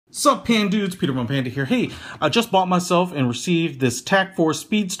Sup Pan Dudes, Peter Von Panda here. Hey, I just bought myself and received this Tac Force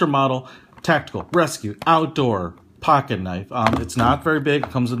Speedster model tactical rescue outdoor pocket knife. It's not very big.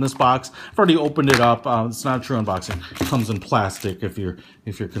 It comes in this box. I've already opened it up. It's not a true unboxing. It comes in plastic if you're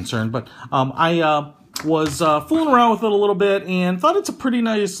concerned. But I was fooling around with it a little bit and thought it's a pretty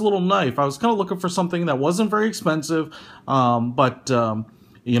nice little knife. I was kind of looking for something that wasn't very expensive, but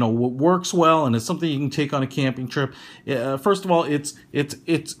you know, works well, and it's something you can take on a camping trip. First of all, it's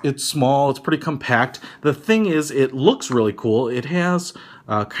small, it's pretty compact. The thing is, it looks really cool. It has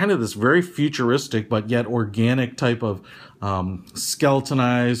kind of this very futuristic but yet organic type of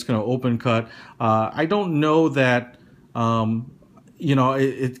skeletonized, kind of open cut. I don't know that, you know,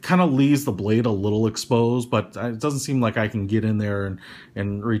 it kind of leaves the blade a little exposed, but it doesn't seem like I can get in there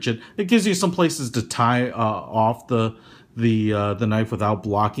and reach it. It gives you some places to tie off the knife without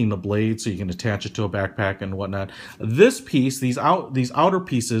blocking the blade, so you can attach it to a backpack and whatnot. This piece, these outer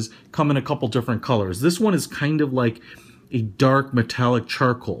pieces come in a couple different colors. This one is kind of like a dark metallic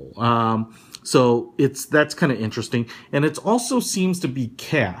charcoal. So that's kind of interesting, and it also seems to be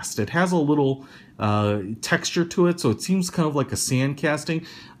cast. It has a little texture to it, so it seems kind of like a sand casting.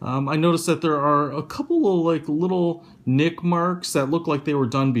 I noticed that there are a couple of like little nick marks that look like they were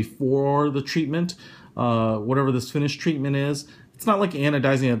done before the treatment. Whatever this finish treatment is. It's not like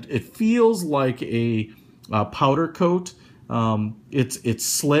anodizing. It feels like a powder coat. It's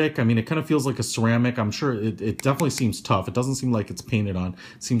slick. I mean, it kind of feels like a ceramic. I'm sure it definitely seems tough. It doesn't seem like it's painted on.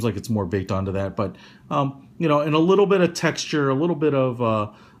 It seems like it's more baked onto that. But, you know, and a little bit of texture, a little bit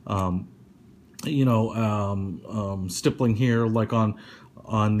of, you know, stippling here, like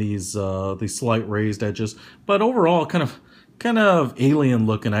on these slight raised edges. But overall, kind of alien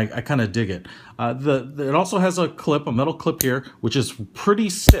looking. I kind of dig it. It also has a metal clip here, which is pretty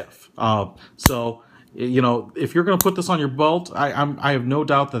stiff. So, you know, if you're going to put this on your belt, I have no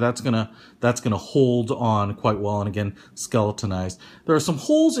doubt that that's gonna hold on quite well. And again, skeletonized. There are some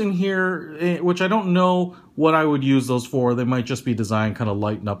holes in here, which I don't know what I would use those for. They might just be designed kind of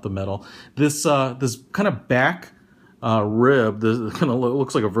lighten up the metal. This kind of back rib, this kind of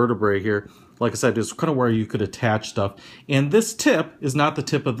looks like a vertebrae here. Like I said, is kind of where you could attach stuff. And this tip is not the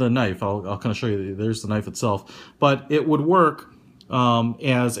tip of the knife. I'll kind of show you. There's the knife itself. But it would work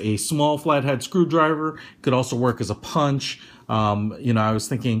as a small flathead screwdriver. It could also work as a punch. You know, I was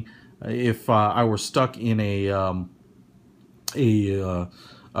thinking if I were stuck in a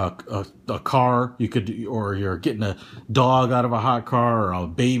car, you could, or you're getting a dog out of a hot car, or a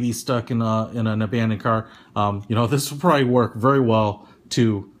baby stuck in an abandoned car. You know, this would probably work very well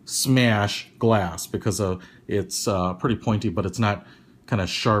to smash glass, because it's pretty pointy, but it's not kind of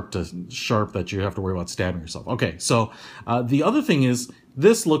sharp that you have to worry about stabbing yourself. Okay, so the other thing is,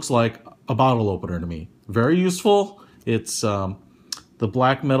 this looks like a bottle opener to me. Very useful. It's the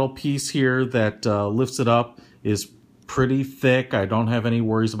black metal piece here that lifts it up is pretty thick. I don't have any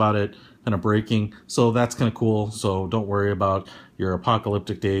worries about it kind of breaking, so that's kind of cool. So don't worry about your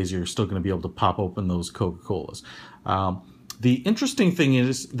apocalyptic days. You're still going to be able to pop open those Coca-Colas. The interesting thing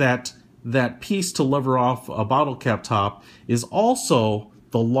is that piece to lever off a bottle cap top is also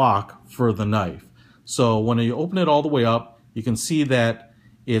the lock for the knife. So when you open it all the way up, you can see that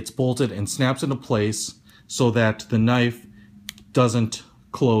it's bolted and snaps into place so that the knife doesn't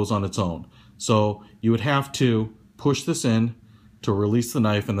close on its own. So you would have to push this in to release the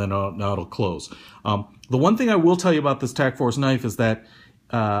knife, and then now it'll close. The one thing I will tell you about this Tac Force knife is that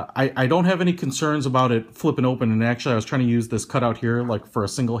I don't have any concerns about it flipping open, and actually I was trying to use this cutout here like for a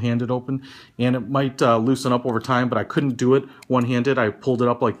single-handed open, and it might loosen up over time, but I couldn't do it one-handed. I pulled it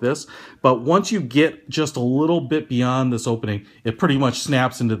up like this. But once you get just a little bit beyond this opening, it pretty much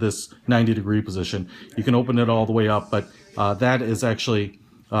snaps into this 90-degree position. You can open it all the way up, but that is actually,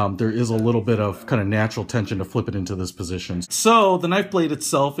 there is a little bit of kind of natural tension to flip it into this position. So the knife blade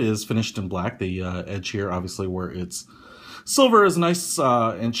itself is finished in black. The edge here, obviously, where it's silver, is nice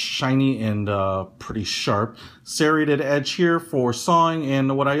and shiny and pretty sharp. Serrated edge here for sawing,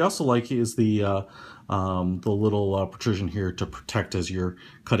 and what I also like is the little protrusion here to protect as you're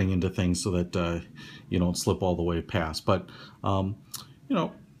cutting into things, so that you don't slip all the way past. But you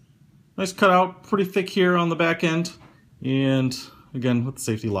know, nice cutout, pretty thick here on the back end, and again with the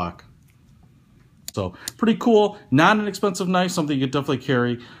safety lock. So pretty cool, not an expensive knife, something you could definitely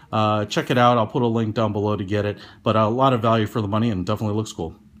carry. Check it out. I'll put a link down below to get it, but a lot of value for the money, and definitely looks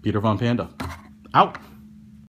cool. Peter Von Panda, out.